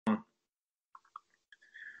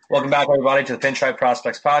Welcome back, everybody, to the Pinstriped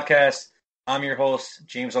Prospects Podcast. I'm your host,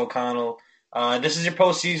 James O'Connell. This is your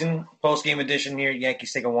post-game edition here.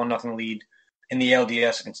 Yankees take a 1-0 lead in the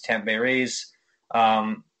ALDS against Tampa Bay Rays. Just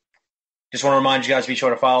want to remind you guys, be sure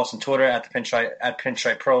to follow us on Twitter at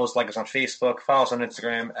Pinstripe Pros, like us on Facebook, follow us on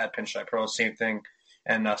Instagram at Pinstripe Pros, same thing,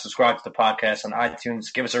 and subscribe to the podcast on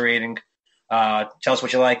iTunes. Give us a rating. Tell us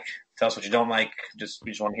what you like. Tell us what you don't like.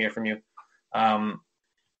 We just want to hear from you.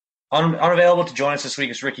 Unavailable to join us this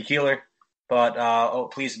week is Ricky Keeler, but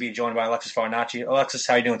pleased to be joined by Alexis Farinacci. Alexis,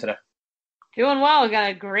 how are you doing today? Doing well. We got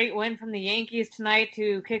a great win from the Yankees tonight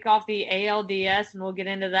to kick off the ALDS, and we'll get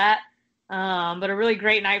into that. But a really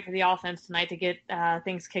great night for the offense tonight to get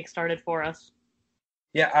things kick-started for us.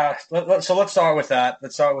 Yeah, so let's start with that.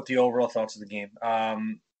 Let's start with the overall thoughts of the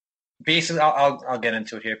game. Basically, I'll get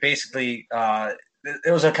into it here. Basically,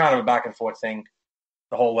 it was a kind of a back-and-forth thing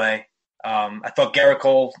the whole way. I thought Gerrit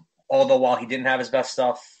Cole, although while he didn't have his best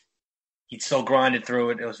stuff, he still grinded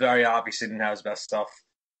through it. It was very obvious he didn't have his best stuff.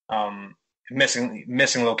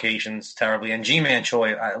 Missing locations terribly. And G-Man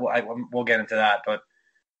Choi, we'll get into that. But,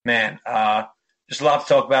 man, just a lot to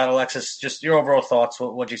talk about. Alexis, just your overall thoughts.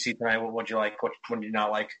 What you see tonight? What you like? What did you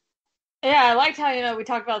not like? Yeah, I liked how, we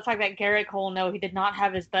talked about the fact that Gerrit Cole, he did not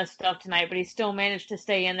have his best stuff tonight, but he still managed to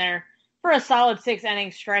stay in there for a solid 6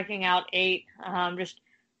 innings, striking out 8. Just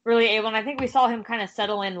really able, and I think we saw him kind of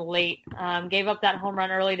settle in late. Gave up that home run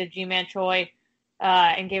early to G-Man Choi,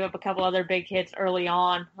 and gave up a couple other big hits early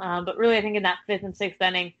on. But really, I think in that 5th and 6th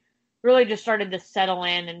inning, really just started to settle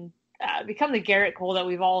in and become the Gerrit Cole that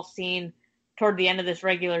we've all seen toward the end of this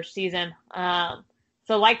regular season.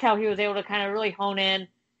 So liked how he was able to kind of really hone in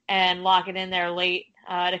and lock it in there late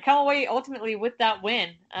to come away ultimately with that win.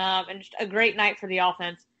 And just a great night for the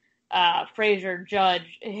offense. Frazier,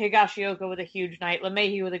 Judge, Higashioka with a huge night,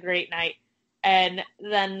 LeMahieu with a great night, and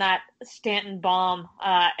then that Stanton bomb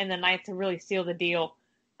in the ninth to really seal the deal.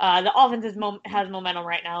 The offense has momentum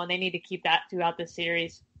right now, and they need to keep that throughout this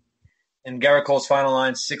series. In Gerrit Cole's final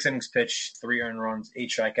line, 6 innings pitched, 3 earned runs, 8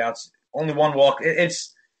 strikeouts, only 1 walk.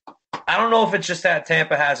 I don't know if it's just that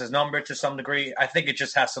Tampa has his number to some degree. I think it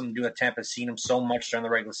just has something to do with Tampa's seen him so much during the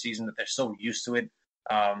regular season that they're so used to it.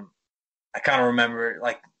 I kind of remember,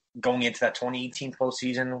 going into that 2018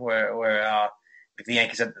 postseason where the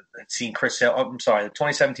Yankees had seen Chris Sale. Oh, I'm sorry, the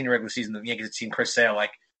 2017 regular season, the Yankees had seen Chris Sale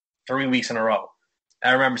 3 weeks in a row.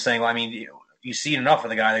 I remember saying, you see enough of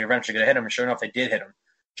the guy, they're eventually going to hit him, and sure enough, they did hit him.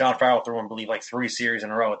 John Farrell threw him, I believe, 3 series in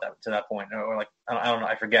a row to that point, or I don't know,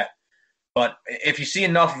 I forget. But if you see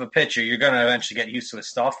enough of a pitcher, you're going to eventually get used to his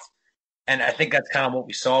stuff, and I think that's kind of what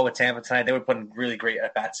we saw with Tampa tonight. They were putting really great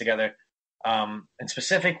at bats together. In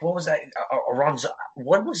specific, what was that?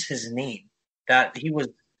 What was his name? That he was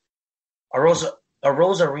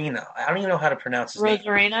Rosarina. I don't even know how to pronounce his name.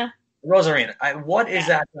 Rosarina. What is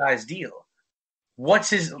that guy's deal? What's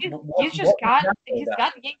his? He's got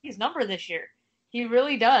the Yankees number this year. He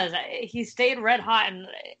really does. He stayed red hot, and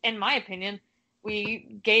in my opinion,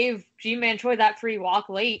 we gave G-Man Choi that free walk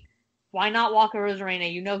late. Why not walk a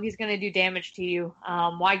Rosarina? You know he's going to do damage to you.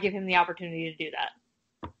 Why give him the opportunity to do that?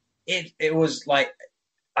 It was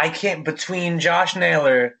I can't, between Josh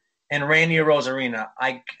Naylor and Randy Rosarina,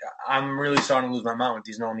 I'm really starting to lose my mind with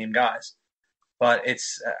these no-name guys. But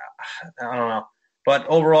it's, I don't know. But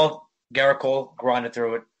overall, Gerrit Cole grinded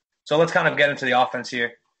through it. So let's kind of get into the offense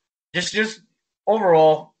here. Just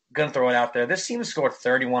overall, going to throw it out there. This team has scored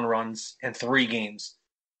 31 runs in 3 games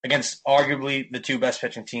against arguably the 2 best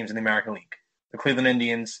pitching teams in the American League. The Cleveland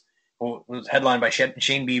Indians, who was headlined by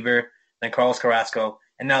Shane Bieber, then Carlos Carrasco,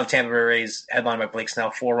 and now the Tampa Bay Rays, headlined by Blake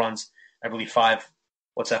Snell, 4 runs, I believe 5.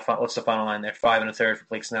 What's the final line there? 5 1/3 for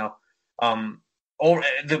Blake Snell.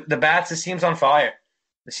 The bats, this team's on fire.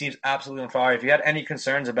 This team's absolutely on fire. If you had any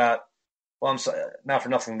concerns about, I'm sorry, not for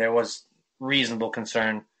nothing, there was reasonable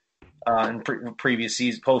concern in previous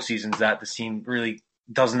postseasons that this team really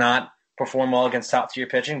does not perform well against top-tier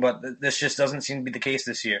pitching, but this just doesn't seem to be the case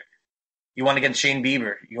this year. You won against Shane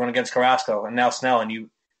Bieber, you won against Carrasco, and now Snell, and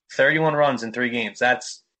you 31 runs in 3 games.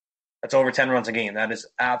 That's over 10 runs a game. That is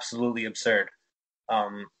absolutely absurd.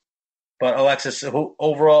 But Alexis,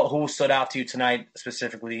 who stood out to you tonight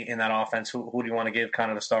specifically in that offense? Who do you want to give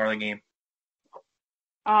kind of the star of the game?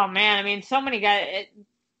 Oh man, so many guys.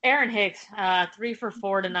 Aaron Hicks, 3 for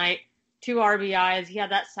 4 tonight, 2 RBIs. He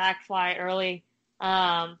had that sac fly early,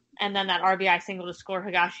 and then that RBI single to score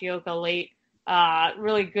Higashioka late.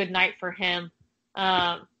 Really good night for him.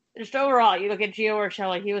 Just overall, you look at Gio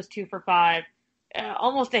Urshela, he was 2 for 5.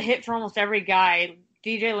 Almost a hit for almost every guy.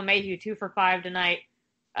 DJ LeMahieu, 2 for 5 tonight.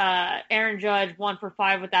 Aaron Judge, 1 for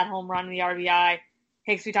 5 with that home run and the RBI.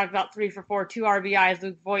 Hicks, we talked about 3 for 4, 2 RBIs.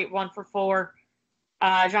 Luke Voigt, 1 for 4.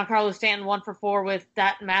 Giancarlo Stanton 1 for 4 with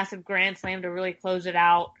that massive grand slam to really close it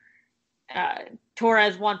out.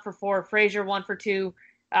 Torres 1 for 4. Frazier 1 for 2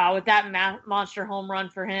 with that monster home run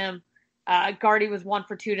for him. Gardy was 1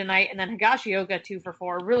 for 2 tonight, and then Higashioka 2 for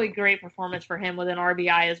 4. Really great performance for him with an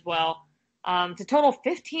RBI as well. To total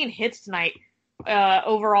 15 hits tonight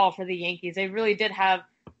overall for the Yankees. They really did have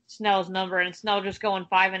Snell's number, and Snell just going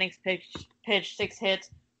 5 innings pitched, 6 hits,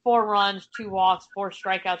 4 runs, 2 walks, 4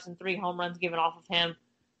 strikeouts, and 3 home runs given off of him.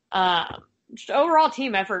 Just overall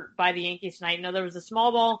team effort by the Yankees tonight. There was a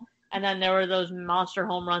small ball, and then there were those monster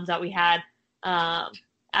home runs that we had out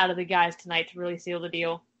of the guys tonight to really seal the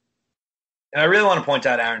deal. And I really want to point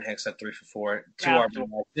out Aaron Hicks at 3 for 4, 2 RBI.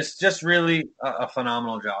 Just really a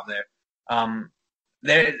phenomenal job there.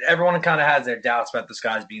 Everyone kind of has their doubts about this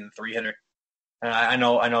guy's being a 3-hitter. And I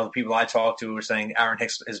know the people I talk to were saying Aaron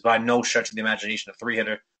Hicks is by no stretch of the imagination a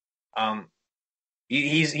 3-hitter.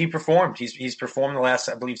 He performed. He's performed the last,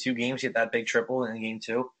 I believe, 2 games. He hit that big triple in game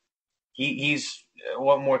 2. He's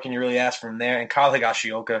what more can you really ask from there? And Kyle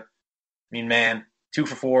Higashioka, 2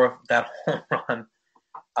 for 4, that home run.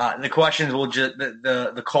 The questions will just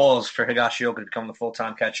the calls for Higashioka to become the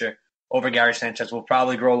full-time catcher over Gary Sanchez will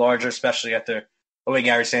probably grow larger, especially after the way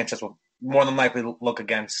Gary Sanchez will more than likely look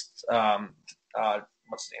against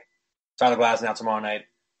what's his name? Tyler Glasnow tomorrow night.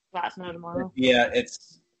 Glasnow tomorrow. Yeah,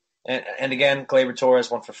 it's and again, Gleyber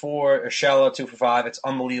Torres 1 for 4, Urshela 2 for 5. It's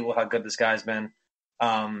unbelievable how good this guy's been.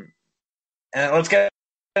 And let's get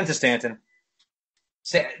into Stanton.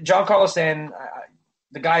 Giancarlo Stanton.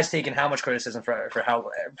 The guy's taken how much criticism for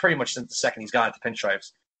how pretty much since the second he's got at the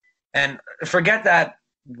Pinstripes. And forget that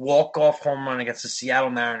walk-off home run against the Seattle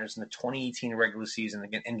Mariners in the 2018 regular season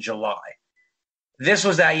again in July. This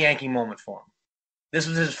was that Yankee moment for him. This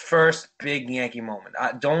was his first big Yankee moment.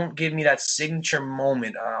 Don't give me that signature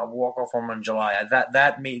moment, walk-off home run in July.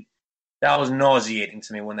 That was nauseating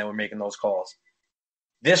to me when they were making those calls.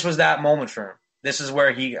 This was that moment for him. This is where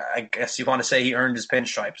I guess you want to say he earned his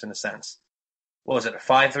pinstripes in a sense. What was it, a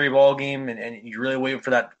 5-3 ball game, and you really waited for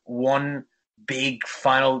that one big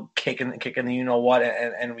final kick in the you know what,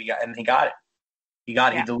 and he got it. He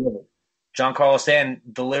delivered. Giancarlo Stanton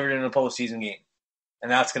delivered in a postseason game, and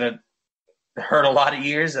that's gonna hurt a lot of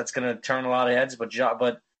ears. That's gonna turn a lot of heads. But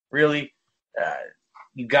really,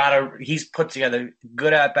 he's put together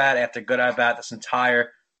good at bat after good at bat this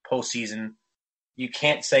entire postseason. You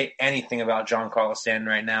can't say anything about Giancarlo Stanton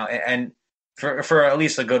right now, and for at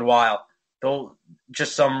least a good while. Though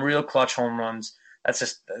just some real clutch home runs.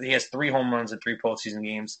 He has 3 home runs in 3 postseason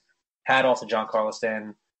games. Hat off to Giancarlo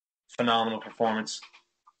Stanton. Phenomenal performance.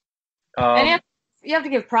 And you have to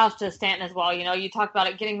give props to Stanton as well. You talk about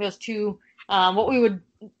it, getting those 2, what we would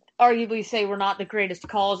arguably say were not the greatest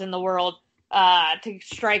calls in the world, to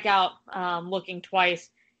strike out looking twice.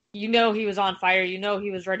 He was on fire.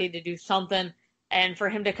 He was ready to do something. And for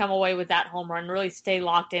him to come away with that home run, really stay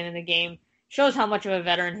locked in the game, shows how much of a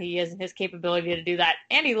veteran he is and his capability to do that.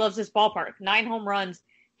 And he loves this ballpark. 9 home runs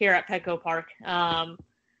here at PETCO Park.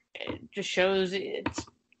 It just shows it's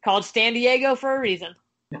called San Diego for a reason.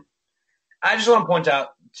 I just want to point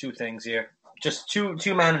out 2 things here. Just two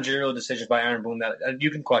managerial decisions by Aaron Boone that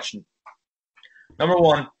you can question. Number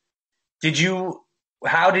 1,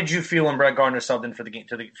 how did you feel when Brett Gardner subbed in for the game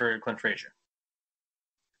for Clint Frazier?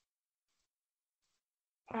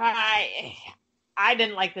 I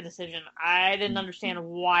didn't like the decision. I didn't understand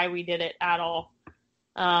why we did it at all.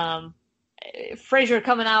 Frazier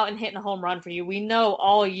coming out and hitting a home run for you. We know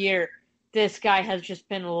all year this guy has just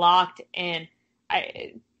been locked in.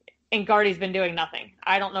 And Gardy's been doing nothing.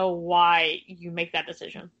 I don't know why you make that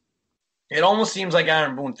decision. It almost seems like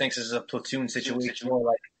Aaron Boone thinks this is a platoon situation, more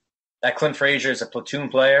like that Clint Frazier is a platoon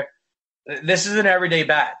player. This is an everyday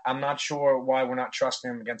bat. I'm not sure why we're not trusting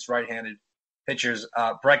him against right-handed pitchers.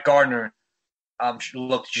 Brett Gardner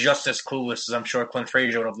looked just as clueless as I'm sure Clint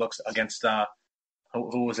Frazier would have looked against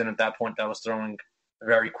who was in at that point that was throwing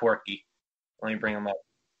very quirky. Let me bring him up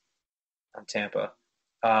on Tampa.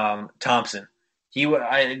 Thompson.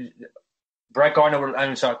 Brett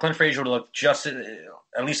Gardner Clint Frazier would have looked just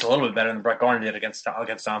at least a little bit better than Brett Gardner did against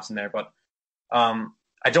Thompson there. But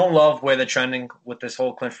I don't love where they're trending with this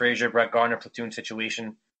whole Clint Frazier, Brett Gardner platoon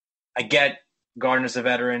situation. I get Gardner's a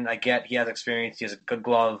veteran. I get he has experience. He has a good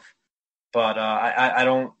glove. But I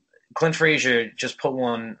don't – Clint Frazier just put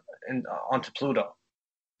one onto Pluto.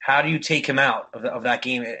 How do you take him out of that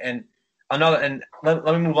game? And let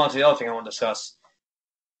me move on to the other thing I want to discuss.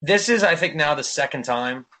 This is, I think, now the second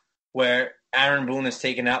time where Aaron Boone has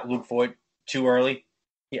taken out Luke Voigt too early.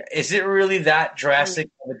 Yeah, is it really that drastic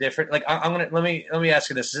of a difference? Like, let me ask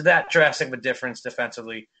you this: is it that drastic of a difference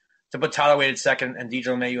defensively to put Tyler Wade at second and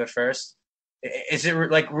Dedro Mayu at first? Is it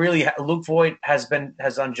like really Luke Voit has done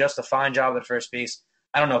just a fine job at first base?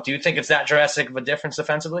 I don't know. Do you think it's that drastic of a difference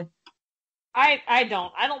defensively? I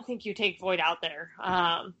don't. I don't think you take Voit out there.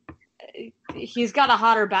 He's got a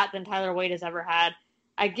hotter bat than Tyler Wade has ever had.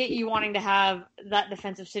 I get you wanting to have that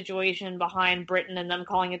defensive situation behind Britton and them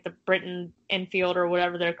calling it the Britton infield or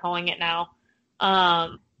whatever they're calling it now.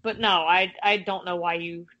 But no, I don't know why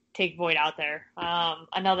you take Voit out there.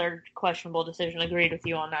 Another questionable decision. Agreed with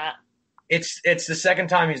you on that. It's the second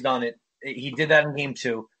time he's done it. He did that in game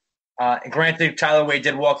 2. Granted, Tyler Wade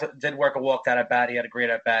did work a walk that at bat. He had a great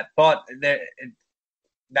at bat, but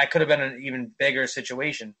that could have been an even bigger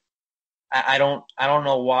situation. I don't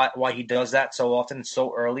know why he does that so often,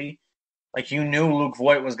 so early. Like, you knew Luke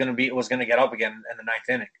Voit was going to get up again in the 9th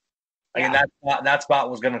inning. Like, and that spot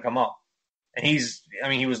was going to come up, and he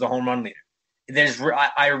was the home run leader.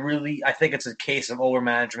 I think it's a case of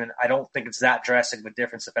overmanagement. I don't think it's that drastic of a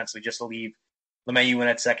difference defensively just to leave LeMahieu in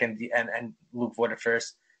at second and Luke Voit at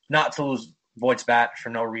first. Not to lose Voigt's bat for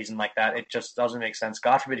no reason like that. It just doesn't make sense.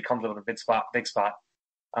 God forbid he comes up with a big spot.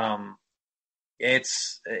 I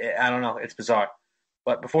don't know. It's bizarre.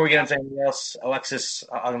 But before we get into anything else, Alexis,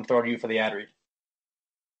 I'm going to throw it to you for the ad read.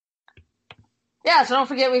 Yeah, so don't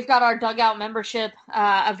forget we've got our Dugout membership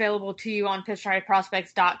available to you on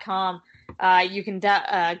PinstripeProspects.com. You can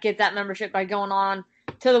get that membership by going on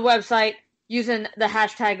to the website, using the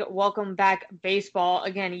hashtag #WelcomeBackBaseball.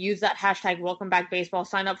 Again, use that hashtag #WelcomeBackBaseball.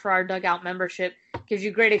 Sign up for our Dugout membership. Gives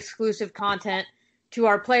you great exclusive content to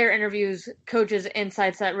our player interviews, coaches'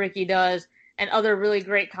 insights that Ricky does, and other really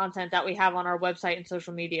great content that we have on our website and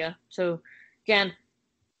social media. So, again,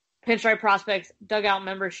 Pinstripe Prospects, Dugout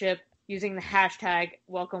membership, using the hashtag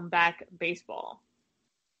 #WelcomeBackBaseball.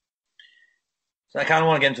 So I kind of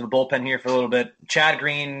want to get into the bullpen here for a little bit. Chad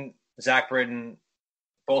Green, Zach Britton,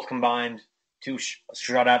 both combined, 2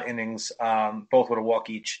 shutout innings, both with a walk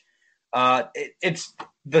each. It's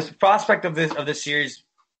the prospect of this series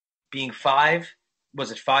being 5.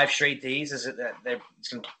 Was it 5 straight days? Is it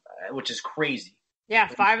which is crazy? Yeah,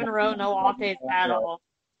 5 in a row, no off days at all.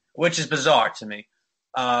 Which is bizarre to me.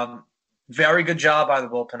 Very good job by the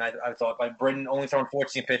bullpen, I thought, by Britton only throwing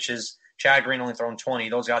 14 pitches, Chad Green only throwing 20.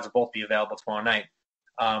 Those guys will both be available tomorrow night.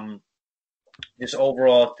 Just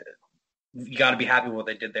overall, you got to be happy with what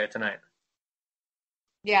they did there tonight.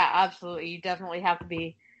 Yeah, absolutely. You definitely have to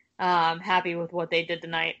be happy with what they did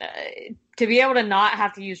tonight. To be able to not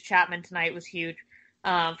have to use Chapman tonight was huge.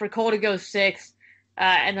 For Cole to go 6,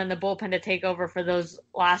 and then the bullpen to take over for those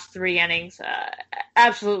last 3 innings,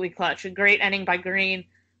 absolutely clutch. A great inning by Green,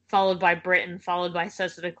 followed by Britton, followed by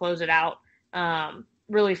Sessa to close it out.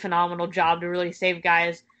 Really phenomenal job to really save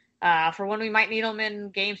guys for when we might need them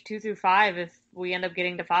in games 2 through 5 if we end up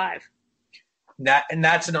getting to 5.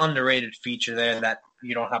 That's an underrated feature there that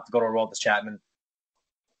you don't have to go to Aroldis Chapman,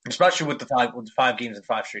 especially with the 5 games in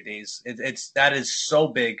 5 straight days. That is so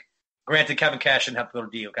big. Granted, Kevin Cash didn't have to go to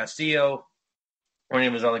Dio Castillo or any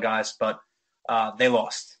of his other guys, but they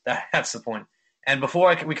lost. That's the point. And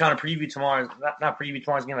before we kind of preview tomorrow's, not preview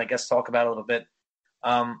tomorrow's game, I guess talk about it a little bit.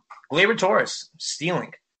 Gleyber Torres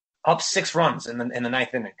stealing, up 6 runs in the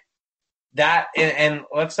 9th inning. That and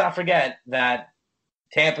let's not forget that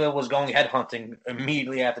Tampa was going headhunting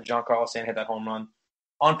immediately after Giancarlo Stanton hit that home run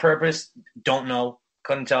on purpose. Don't know,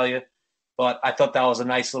 couldn't tell you, but I thought that was a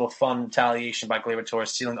nice little fun retaliation by Gleyber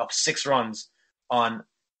Torres, stealing up 6 runs on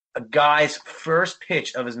a guy's first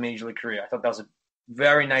pitch of his major league career. I thought that was a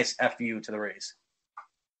very nice FU to the Rays.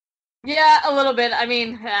 Yeah, a little bit. I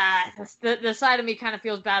mean, the side of me kind of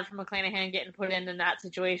feels bad for McClanahan getting put in that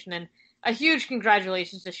situation. And a huge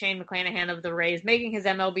congratulations to Shane McClanahan of the Rays, making his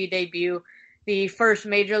MLB debut, the first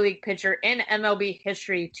major league pitcher in MLB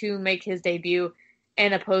history to make his debut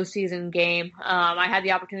in a postseason game. I had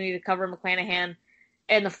the opportunity to cover McClanahan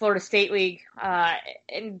in the Florida State League,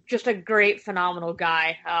 and just a great, phenomenal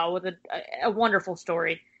guy with a wonderful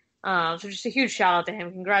story. So just a huge shout out to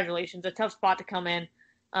him. Congratulations. A tough spot to come in,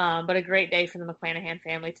 but a great day for the McClanahan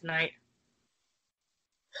family tonight.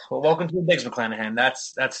 Well, welcome to the Bigs, McClanahan.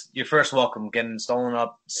 That's your first welcome, getting stolen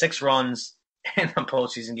up 6 runs in a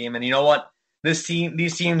postseason game. And you know what? These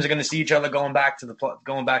teams are going to see each other going back to the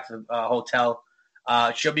hotel.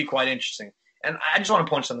 It should be quite interesting. And I just want to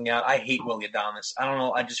point something out. I hate Willy Adames. I don't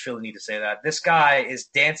know. I just feel the need to say that. This guy is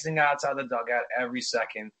dancing outside the dugout every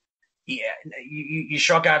second. You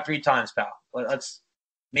struck out 3 times, pal. Let's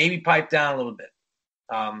maybe pipe down a little bit.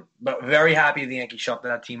 But very happy the Yankees shut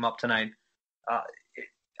that team up tonight.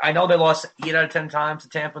 I know they lost 8 out of 10 times to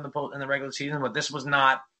Tampa in the regular season, but this was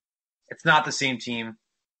not. It's not the same team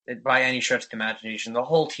by any stretch of the imagination. The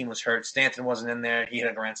whole team was hurt. Stanton wasn't in there. He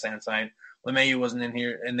hit a grand slam tonight. LeMahieu wasn't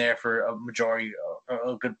in there for a majority,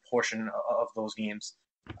 a good portion of those games.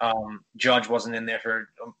 Judge wasn't in there for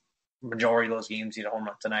a majority of those games. He had a home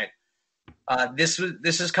run tonight. This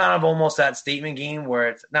is kind of almost that statement game where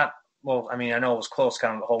it's not. Well, I mean, I know it was close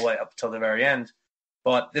kind of the whole way up until the very end,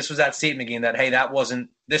 but this was that statement game that, hey,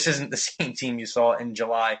 this isn't the same team you saw in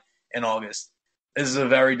July and August. This is a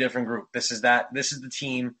very different group. This is the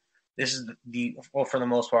team. This is well, for the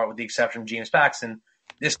most part, with the exception of James Paxton,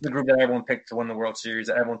 this is the group that everyone picked to win the World Series,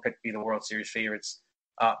 that everyone picked to be the World Series favorites.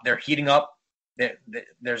 They're heating up. They're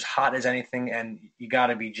as hot as anything, and you got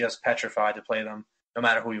to be just petrified to play them, no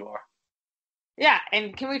matter who you are. Yeah,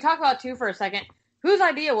 and can we talk about, too, for a second, whose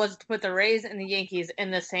idea was to put the Rays and the Yankees in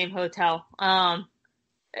the same hotel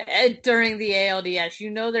during the ALDS? You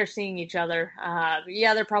know they're seeing each other.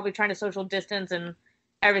 Yeah, they're probably trying to social distance and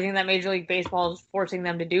everything that Major League Baseball is forcing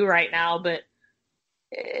them to do right now, but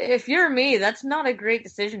if you're me, that's not a great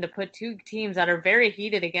decision to put two teams that are very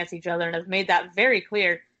heated against each other and have made that very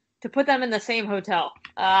clear to put them in the same hotel.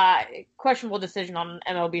 Questionable decision on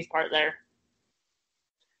MLB's part there.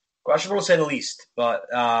 Questionable to say the least, but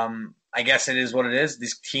I guess it is what it is.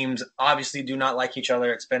 These teams obviously do not like each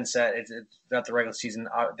other. It's been said throughout the regular season.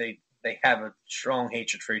 They have a strong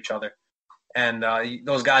hatred for each other. And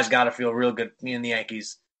those guys got to feel real good, me and the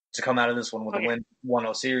Yankees, to come out of this one with a win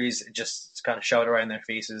 1-0 series. Just kind of shove it right in their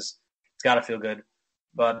faces. It's got to feel good.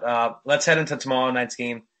 But let's head into tomorrow night's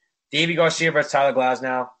game. Deivi Garcia versus Tyler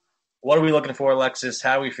Glasnow. What are we looking for, Alexis?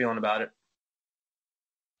 How are we feeling about it?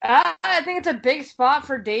 I think it's a big spot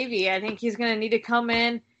for Deivi. I think he's going to need to come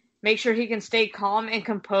in, make sure he can stay calm and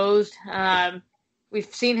composed.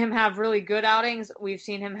 We've seen him have really good outings. We've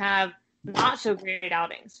seen him have not so great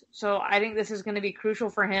outings. So I think this is going to be crucial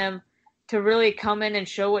for him to really come in and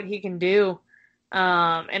show what he can do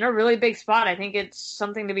in a really big spot. I think it's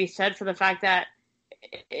something to be said for the fact that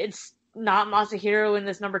it's not Masahiro in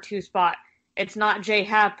this number 2 spot. It's not Jay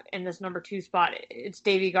Happ in this number 2 spot. It's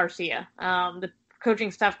Deivi Garcia. The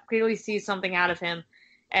coaching staff clearly sees something out of him,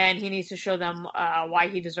 and he needs to show them why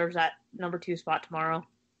he deserves that number 2 spot tomorrow.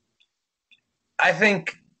 I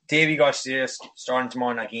think Deivi Garcia starting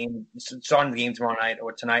the game tomorrow night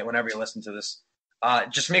or tonight, whenever you listen to this,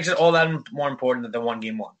 just makes it all that more important than the one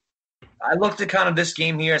game one. I looked at kind of this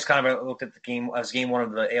game here as kind of I looked at the game as game one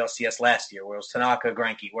of the ALCS last year, where it was Tanaka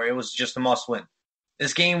Greinke, where it was just a must win.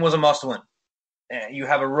 This game was a must win. You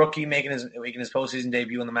have a rookie making his postseason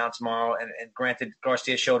debut on the mound tomorrow, and granted,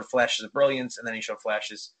 Garcia showed flashes of brilliance, and then he showed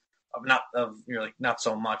flashes of not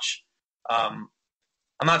so much. I'm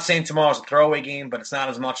not saying tomorrow's a throwaway game, but it's not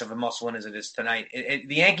as much of a must win as it is tonight.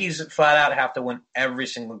 The Yankees flat out have to win every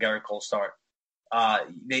single Gerrit Cole start.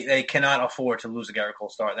 They cannot afford to lose a Gerrit Cole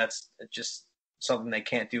start. That's just something they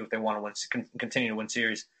can't do if they want to continue to win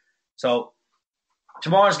series. So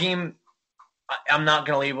tomorrow's game, I'm not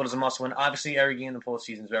going to label it as a must-win. Obviously, every game in the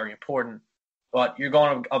postseason is very important, but you're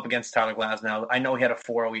going up against Tyler Glasnow. I know he had a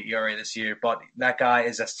 4.08 ERA this year, but that guy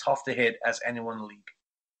is as tough to hit as anyone in the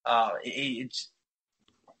league.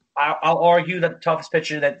 I'll argue that the toughest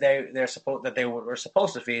pitcher that they were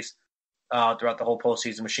supposed to face throughout the whole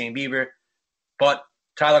postseason was Shane Bieber, but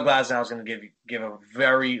Tyler Glasnow is going to give a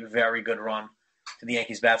very, very good run to the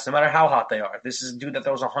Yankees bats, no matter how hot they are. This is a dude that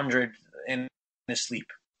throws 100 in his sleep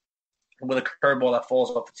with a curveball that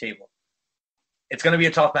falls off the table. It's going to be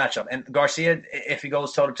a tough matchup. And Garcia, if he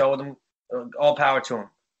goes toe-to-toe with him, all power to him.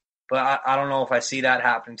 But I don't know if I see that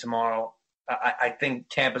happening tomorrow. I think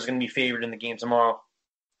Tampa's going to be favored in the game tomorrow,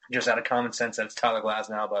 just out of common sense that it's Tyler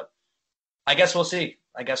Glasnow. But I guess we'll see.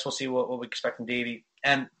 What we expect from Deivi.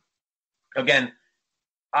 And, again,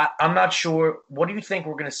 I'm not sure. What do you think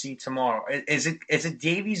we're going to see tomorrow? Is it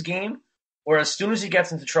Deivi's game? Or as soon as he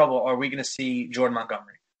gets into trouble, are we going to see Jordan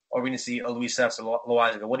Montgomery? Or are we going to see a Luis Cessa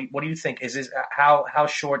Loaizaga? What do you think? Is this how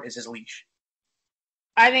short is his leash?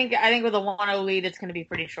 I think with a 1-0 lead, it's going to be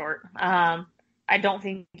pretty short. I don't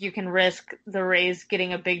think you can risk the Rays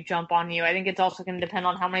getting a big jump on you. I think it's also going to depend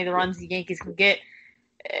on how many of the runs the Yankees can get.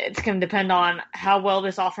 It's going to depend on how well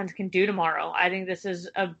this offense can do tomorrow. I think this is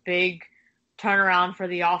a big turnaround for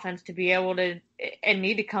the offense to be able to and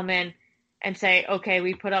need to come in and say, okay,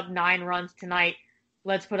 we put up 9 runs tonight.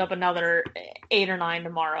 Let's put up another 8 or 9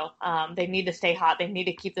 tomorrow. They need to stay hot. They need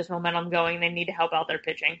to keep this momentum going. They need to help out their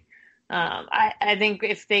pitching. I think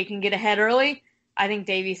if they can get ahead early, I think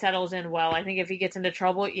Deivi settles in well. I think if he gets into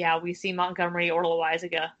trouble, we see Montgomery or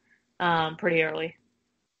Loaizaga pretty early.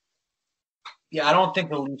 Yeah, I don't think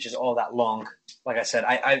the leash is all that long. Like I said,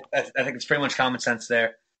 I think it's pretty much common sense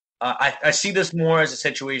there. I see this more as a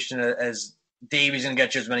situation as Deivi's going to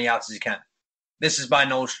get you as many outs as he can. This is by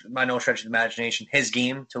no stretch of the imagination his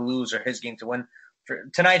game to lose or his game to win.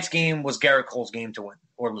 tonight's game was Gerrit Cole's game to win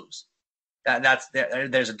or lose.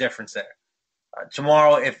 There's a difference there.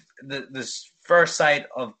 Tomorrow, if this first sight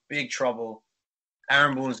of big trouble,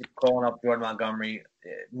 Aaron Boone's calling up Jordan Montgomery,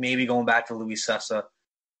 maybe going back to Luis Sessa.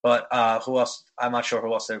 But who else? I'm not sure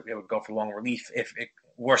who else it would go for long relief.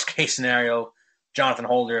 Worst case scenario, Jonathan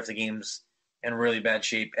Holder if the game's in really bad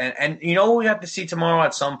shape. And you know what we have to see tomorrow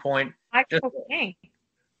at some point? Michael King.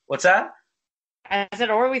 What's that? I said,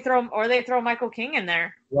 or they throw Michael King in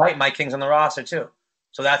there. Right, Mike King's on the roster too.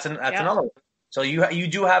 So that's another one. So you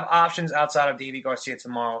do have options outside of Deivi Garcia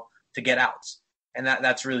tomorrow to get outs, and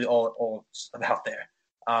that's really all it's about there.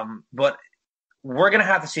 But we're gonna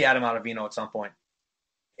have to see Adam Ottavino at some point.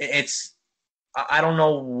 I don't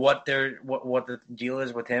know what the deal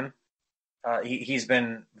is with him. He's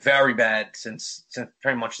been very bad since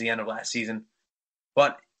pretty much the end of last season.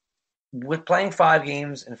 But with playing 5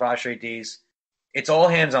 games in 5 straight days, it's all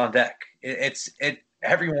hands on deck.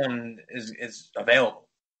 Everyone is available.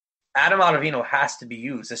 Adam Ottavino has to be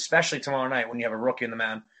used, especially tomorrow night when you have a rookie in the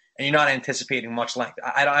mound and you're not anticipating much length.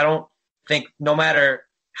 I don't think, no matter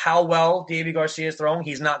how well Deivi Garcia is throwing,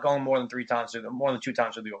 he's not going more than 2 times through the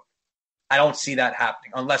order. I don't see that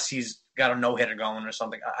happening unless he's got a no-hitter going or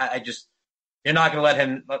something. You're not going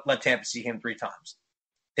to let Tampa see him 3 times.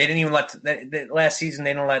 They didn't even last season.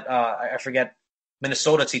 They didn't let I forget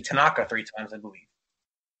Minnesota see Tanaka 3 times, I believe.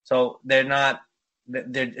 So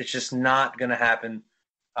it's just not going to happen.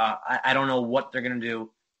 I don't know what they're going to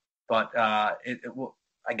do, but I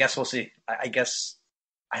guess we'll see. I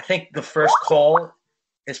think the first call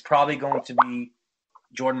is probably going to be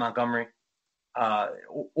Jordan Montgomery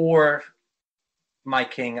or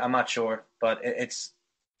Mike King. I'm not sure, but it's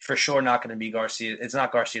for sure not going to be Garcia. It's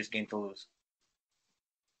not Garcia's game to lose.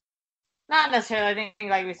 Not necessarily. I think,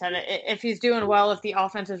 like we said, if he's doing well, if the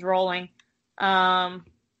offense is rolling,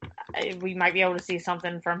 we might be able to see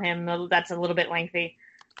something from him that's a little bit lengthy.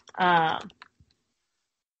 But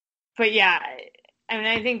yeah, I mean,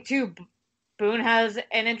 I think too, Boone has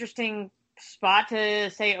an interesting spot to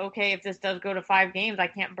say, okay, if this does go to 5 games, I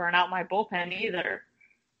can't burn out my bullpen either.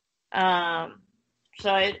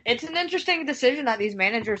 So it's an interesting decision that these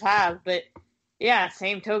managers have, but yeah,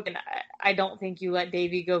 same token, I don't think you let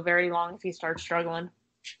Deivi go very long if he starts struggling.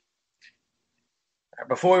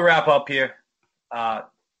 Before we wrap up here,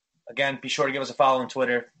 again, be sure to give us a follow on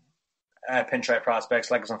Twitter at Pinstriped Prospects.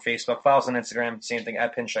 Like us on Facebook. Follow us on Instagram. Same thing,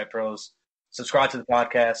 at Pinstriped Pros. Subscribe to the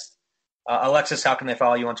podcast. Alexis, how can they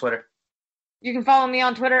follow you on Twitter? You can follow me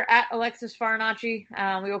on Twitter at Alexis Farinacci.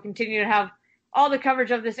 We will continue to have all the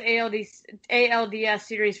coverage of this ALDS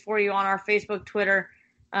series for you on our Facebook, Twitter,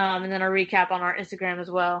 and then a recap on our Instagram as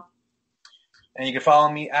well. And you can follow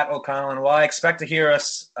me at O'Connell and Alexis. Expect to hear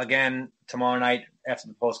us again tomorrow night after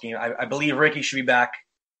the post game. I believe Ricky should be back.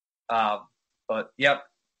 But yep.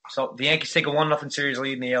 So the Yankees take a 1-0 series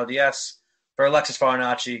lead in the ALDS. For Alexis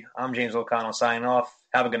Farinacci, I'm James O'Connell signing off.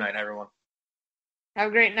 Have a good night, everyone. Have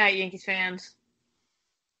a great night, Yankees fans.